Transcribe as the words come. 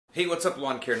Hey, what's up,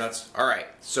 lawn care nuts? Alright,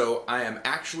 so I am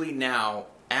actually now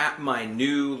at my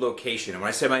new location. And when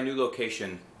I say my new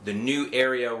location, the new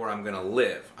area where I'm going to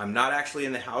live. I'm not actually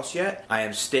in the house yet. I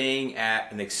am staying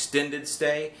at an extended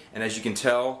stay, and as you can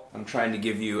tell, I'm trying to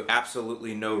give you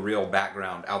absolutely no real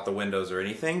background out the windows or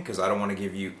anything, because I don't want to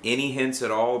give you any hints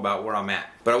at all about where I'm at.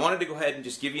 But I wanted to go ahead and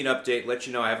just give you an update, let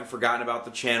you know I haven't forgotten about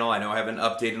the channel. I know I haven't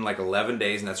updated in like 11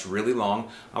 days, and that's really long.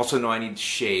 I also know I need to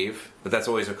shave, but that's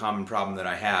always a common problem that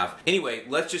I have. Anyway,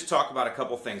 let's just talk about a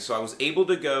couple things. So I was able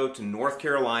to go to North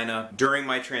Carolina during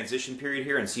my transition period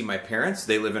here and see my parents.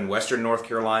 They live in western North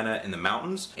Carolina in the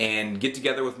mountains, and get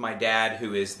together with my dad,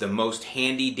 who is the most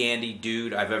handy dandy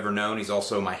dude I've ever known. He's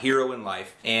also my hero in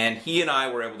life, and he and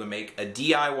I were able to make a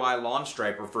DIY lawn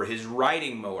striper for his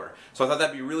riding mower. So I thought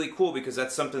that'd be really cool, because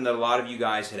that's something that a lot of you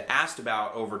guys had asked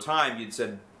about over time. You'd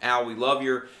said, Al, we love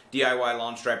your DIY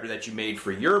lawn striper that you made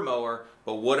for your mower,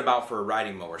 but what about for a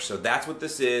riding mower? So that's what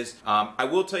this is. I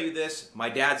will tell you this, my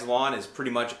dad's lawn is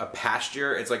pretty much a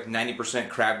pasture. It's like 90%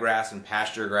 crabgrass and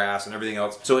pasture grass and everything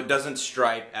else. So it doesn't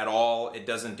stripe at all. It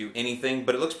doesn't do anything,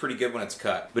 but it looks pretty good when it's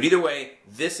cut. But either way,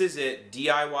 this is it,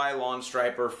 DIY lawn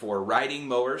striper for riding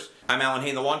mowers. I'm Alan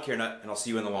Hayne, the Lawn Care Nut, and I'll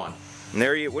see you in the lawn. And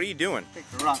there you, what are you doing? Pick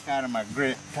the rock out of my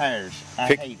tires. I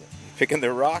hate it. Picking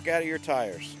the rock out of your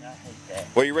tires. I hate that.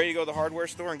 Well, you ready to go to the hardware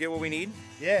store and get what we need?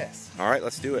 Yes. All right,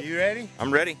 let's do it. You ready?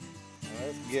 I'm ready.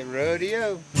 Let's get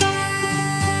rodeo.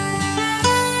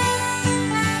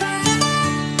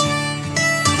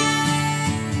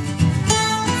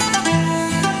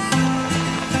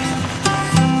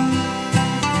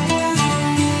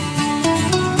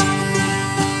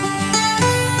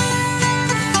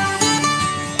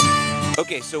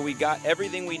 Okay, so we got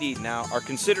everything we need now. Our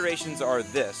considerations are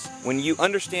this. When you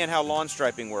understand how lawn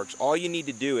striping works, all you need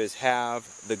to do is have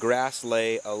the grass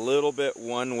lay a little bit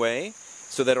one way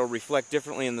so that it'll reflect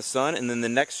differently in the sun, and then the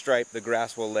next stripe the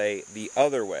grass will lay the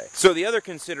other way. So the other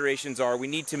considerations are we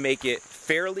need to make it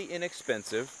fairly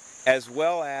inexpensive, as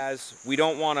well as we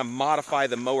don't want to modify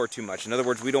the mower too much. In other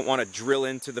words, we don't want to drill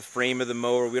into the frame of the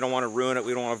mower, we don't want to ruin it,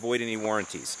 we don't want to avoid any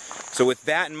warranties. So with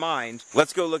that in mind,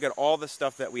 let's go look at all the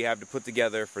stuff that we have to put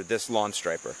together for this lawn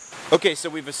striper. Okay, so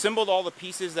we've assembled all the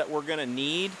pieces that we're going to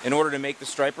need in order to make the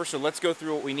striper, so let's go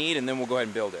through what we need and then we'll go ahead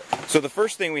and build it. So the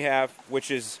first thing we have, which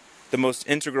is the most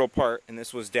integral part, and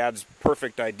this was Dad's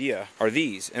perfect idea, are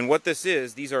these. And what this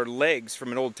is, these are legs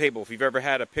from an old table. If you've ever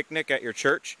had a picnic at your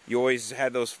church, you always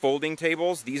had those folding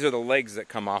tables. These are the legs that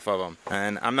come off of them.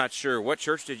 And I'm not sure, what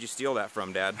church did you steal that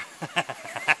from, Dad?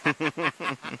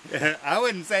 I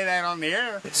wouldn't say that on the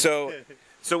air.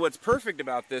 So what's perfect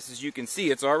about this is you can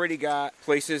see it's already got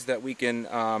places that we can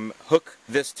hook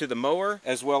this to the mower,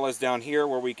 as well as down here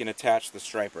where we can attach the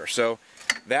striper. So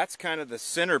that's kind of the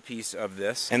centerpiece of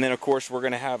this. And then of course we're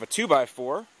going to have a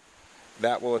 2x4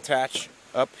 that will attach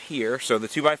up here. So the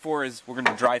 2x4 is, we're going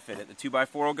to dry fit it. The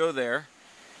 2x4 will go there,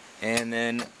 and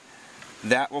then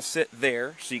that will sit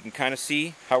there, so you can kind of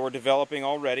see how we're developing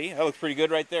already. That looks pretty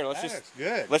good right there.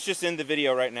 Let's just end the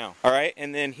video right now. All right,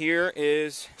 and then here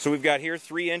is, so we've got here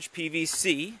 3-inch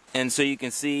PVC, and so you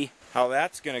can see how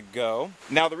that's going to go.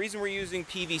 Now the reason we're using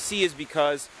PVC is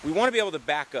because we want to be able to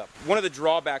back up. One of the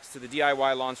drawbacks to the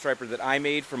DIY lawn striper that I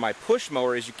made for my push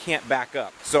mower is you can't back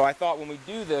up. So I thought when we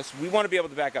do this, we want to be able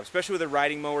to back up, especially with a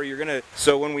riding mower.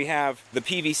 So when we have the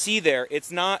PVC there, it's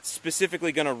not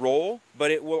specifically going to roll, but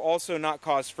it will also not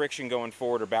cause friction going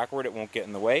forward or backward. It won't get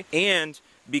in the way. And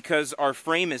because our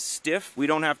frame is stiff, we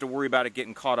don't have to worry about it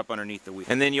getting caught up underneath the wheel.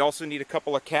 And then you also need a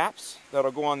couple of caps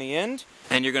that'll go on the end,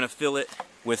 and you're going to fill it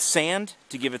with sand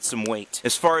to give it some weight.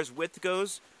 As far as width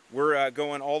goes, we're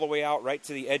going all the way out right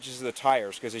to the edges of the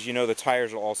tires, because as you know, the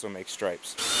tires will also make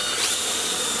stripes.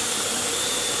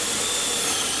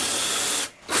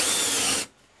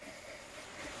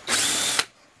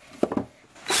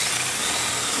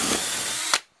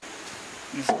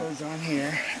 This goes on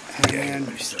here, and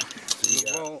then So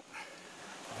the bolt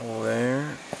hole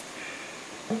there.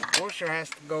 washer has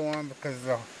to go on because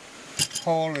the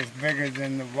hole is bigger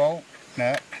than the bolt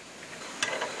nut.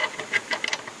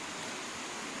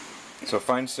 So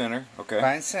find center, okay.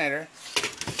 Find center.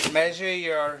 Measure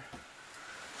your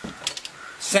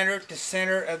center to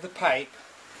center of the pipe.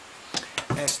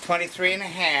 That's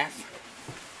 23.5.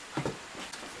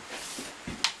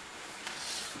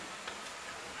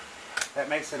 That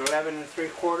makes it 11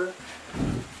 3/4.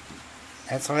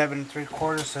 That's 11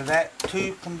 3/4. So that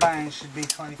two combined should be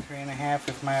 23.5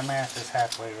 if my math is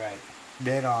halfway right.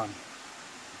 Dead on.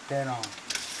 Dead on.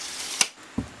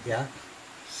 Yeah.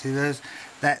 See those?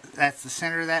 That's the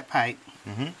center of that pipe.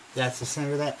 That's the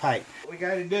center of that pipe. What we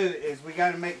got to do is we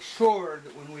got to make sure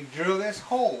that when we drill this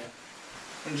hole,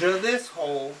 and drill this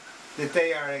hole that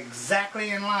they are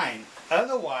exactly in line.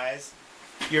 Otherwise,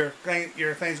 your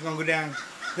thing's going to go down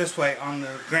this way on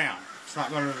the ground. It's not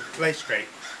going to lay straight.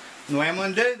 And the way I'm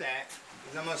going to do that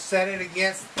is I'm going to set it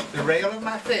against the rail of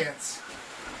my fence,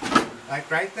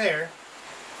 like right there,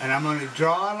 and I'm going to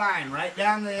draw a line right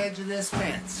down the edge of this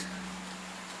fence.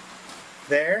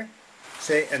 There,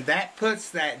 see, and that puts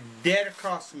that dead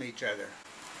across from each other.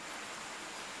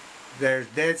 There's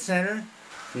dead center,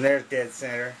 and there's dead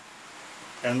center.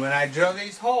 And when I drill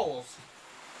these holes,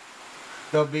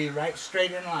 they'll be right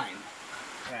straight in line.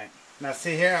 Right. Now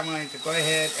see here, I'm going to go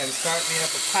ahead and start me up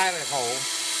a pilot hole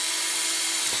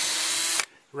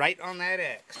right on that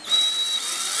X.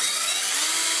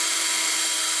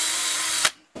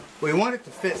 We want it to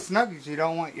fit snug because you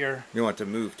don't want your want it to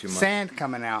move too much. Sand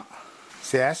coming out.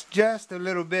 See, that's just a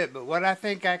little bit, but what I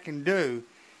think I can do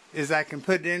is I can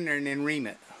put it in there and then ream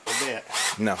it a bit.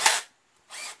 No.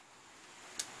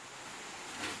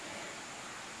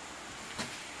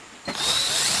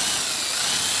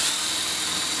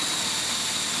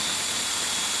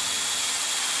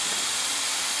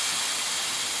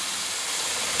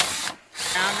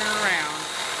 Round and around.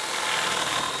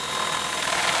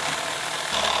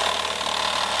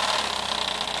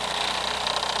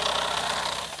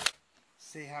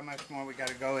 See how much more we got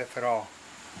to go, if at all.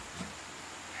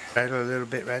 Right a little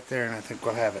bit right there, and I think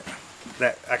we'll have it.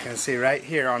 That I can see right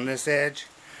here on this edge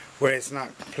where it's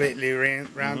not completely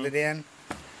rounded in.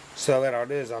 So what I'll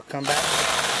do is I'll come back.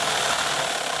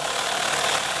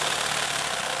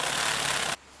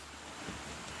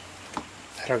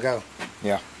 That'll go.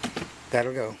 Yeah.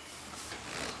 That'll go.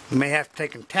 You may have to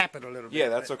take and tap it a little bit. Yeah,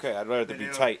 that's okay. I'd rather it be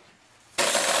tight.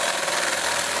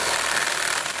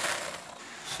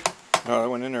 Oh, that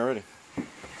went in there already.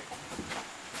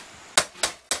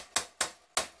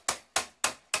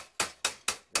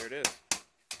 There it is.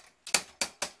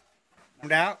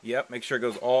 Out? Yep, make sure it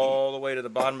goes all the way to the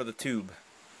bottom of the tube.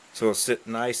 So it'll sit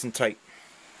nice and tight.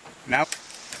 Now,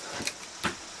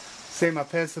 see my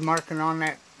pencil marking on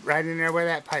that, right in there where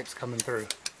that pipe's coming through.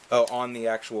 Oh, on the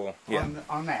actual, yeah.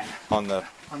 On that. On the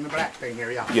black thing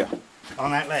here, yeah. Yeah. On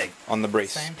that leg. On the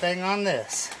brace. Same thing on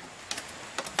this.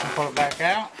 Pull it back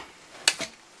out.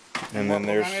 And then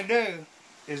there's... What we're going to do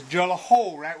is drill a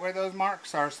hole right where those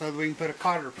marks are so that we can put a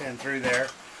cotter pin through there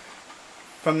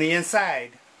from the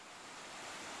inside.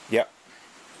 Yep.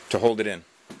 To hold it in.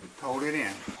 To hold it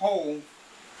in. Hole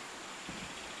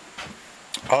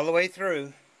all the way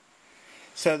through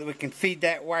so that we can feed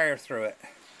that wire through it.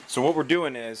 So what we're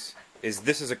doing is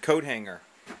this is a coat hanger,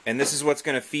 and this is what's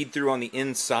going to feed through on the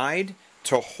inside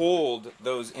to hold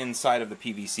those inside of the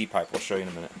PVC pipe. I'll show you in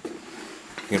a minute.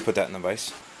 You can put that in the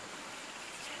vise.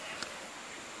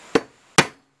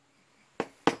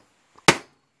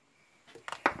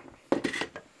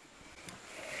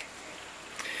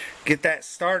 Get that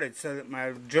started so that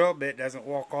my drill bit doesn't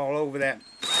walk all over that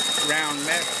round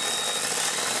metal.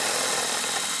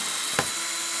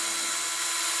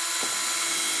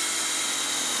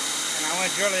 And I want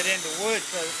to drill it into wood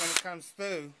so that when it comes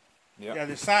through the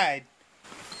other side,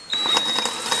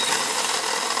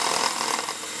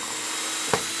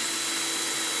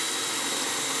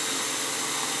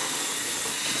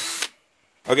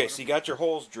 okay, so you got your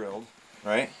holes drilled,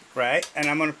 right? Right, and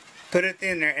I'm going to put it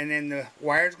in there, and then the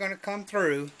wire's going to come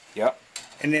through. Yep.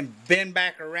 And then bend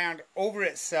back around over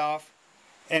itself,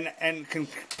 and can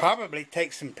probably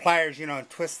take some pliers, you know, and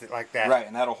twist it like that. Right,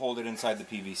 and that'll hold it inside the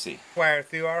PVC. Wire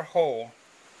through our hole.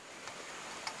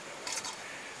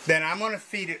 Then I'm going to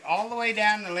feed it all the way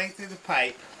down the length of the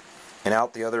pipe. And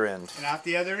out the other end. And out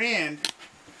the other end.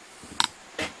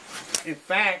 In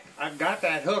fact, I've got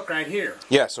that hook right here.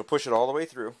 Yeah, so push it all the way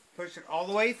through. Push it all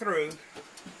the way through.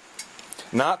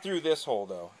 Not through this hole,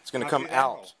 though. It's going to come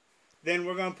out. Hole. Then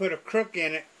we're going to put a crook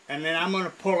in it, and then I'm going to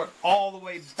pull it all the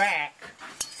way back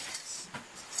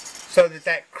so that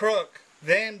that crook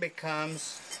then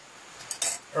becomes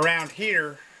around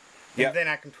here, and then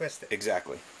I can twist it.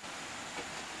 Exactly.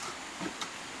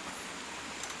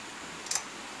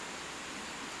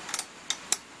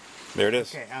 There it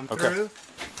is. Okay, I'm through.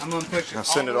 I'm going to push it now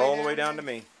send it all the way down to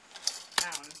me.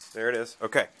 There it is.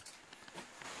 Okay.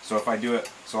 So if I do it,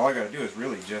 so all I got to do is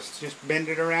really just bend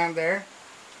it around there.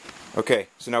 Okay,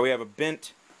 so now we have a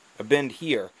bend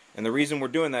here, and the reason we're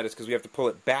doing that is because we have to pull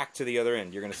it back to the other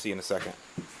end. You're going to see in a second.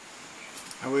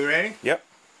 Are we ready? Yep.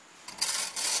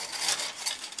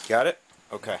 Got it?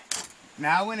 Okay.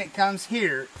 Now when it comes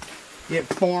here, it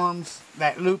forms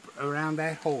that loop around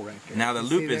that hole right there. Now the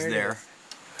loop is there.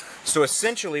 So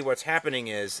essentially what's happening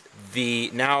is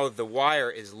now the wire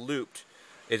is looped.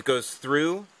 It goes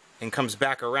through and comes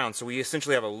back around. So we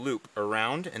essentially have a loop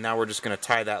around, and now we're just going to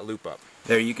tie that loop up.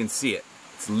 There you can see it.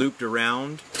 It's looped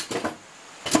around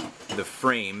the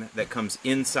frame that comes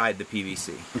inside the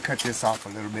PVC. We'll cut this off a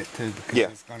little bit too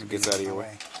because it's going to be gets out of your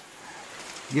way.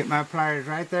 Get my pliers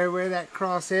right there where that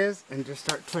cross is and just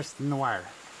start twisting the wire.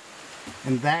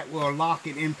 And that will lock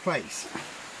it in place.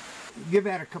 Give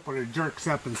that a couple of jerks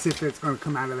up and see if it's going to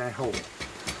come out of that hole.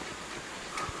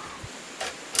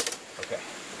 Okay.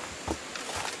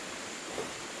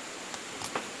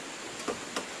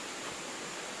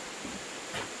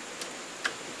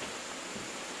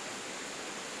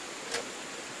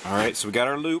 Alright, so we got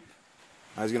our loop.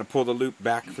 I was going to pull the loop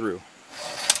back through.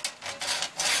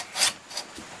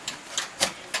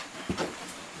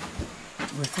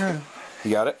 We're through.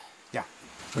 You got it? Yeah.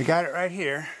 We got it right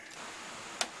here.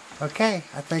 Okay,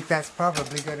 I think that's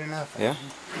probably good enough. Yeah.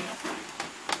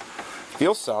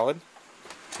 Feels solid.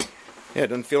 Yeah, it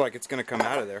doesn't feel like it's going to come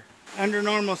out of there. Under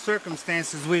normal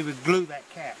circumstances, we would glue that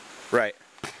cap. Right.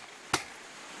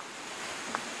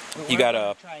 You got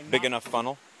a big enough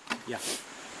funnel? Yeah.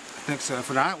 I think so.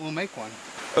 If not, we'll make one.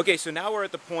 Okay, so now we're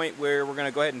at the point where we're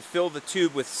going to go ahead and fill the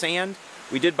tube with sand.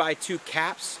 We did buy 2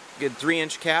 caps, good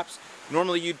 3-inch caps.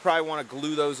 Normally you'd probably want to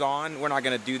glue those on. We're not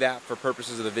going to do that for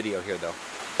purposes of the video here though.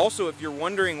 Also, if you're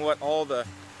wondering what all the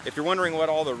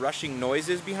rushing noise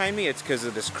is behind me, it's because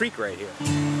of this creek right here.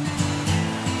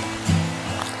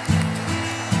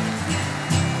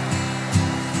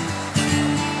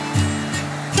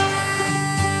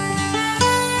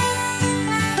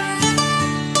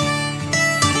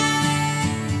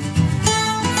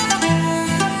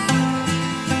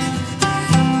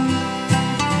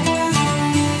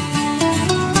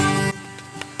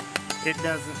 It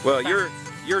doesn't. Well,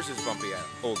 yours is bumpy at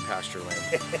old pasture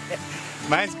land.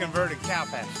 Mine's converted cow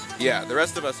pasture. Yeah, the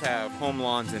rest of us have home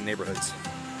lawns and neighborhoods.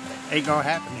 Ain't gonna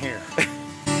happen here.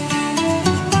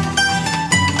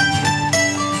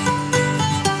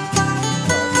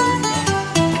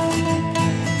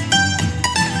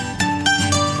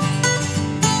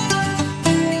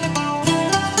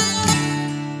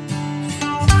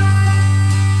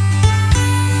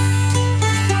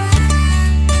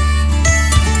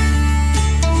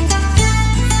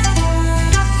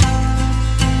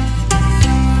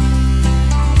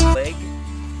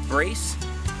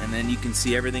 And then you can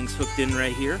see everything's hooked in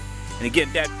right here. And again,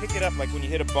 Dad, pick it up like when you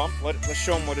hit a bump. Let's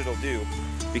show them what it'll do,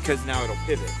 because now it'll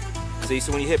pivot. See,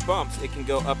 so when you hit bumps, it can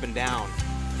go up and down,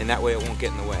 and that way it won't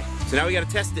get in the way. So now we got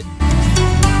to test it.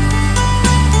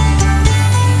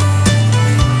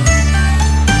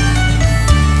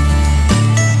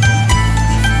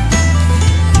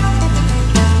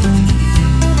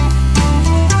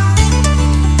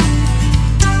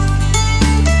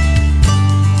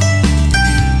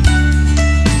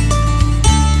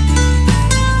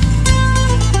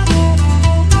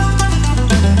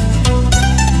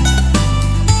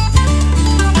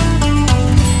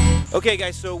 Okay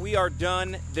guys, so we are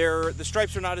done. The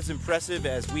stripes are not as impressive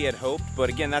as we had hoped, but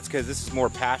again, that's because this is more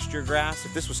pasture grass.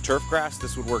 If this was turf grass,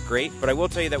 this would work great. But I will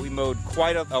tell you that we mowed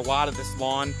quite a lot of this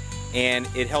lawn, and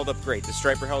it held up great. The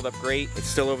striper held up great. It's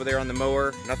still over there on the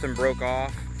mower. Nothing broke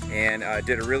off, and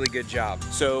did a really good job.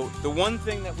 So the one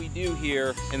thing that we do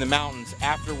here in the mountains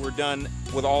after we're done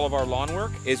with all of our lawn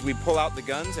work is we pull out the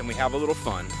guns and we have a little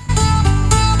fun.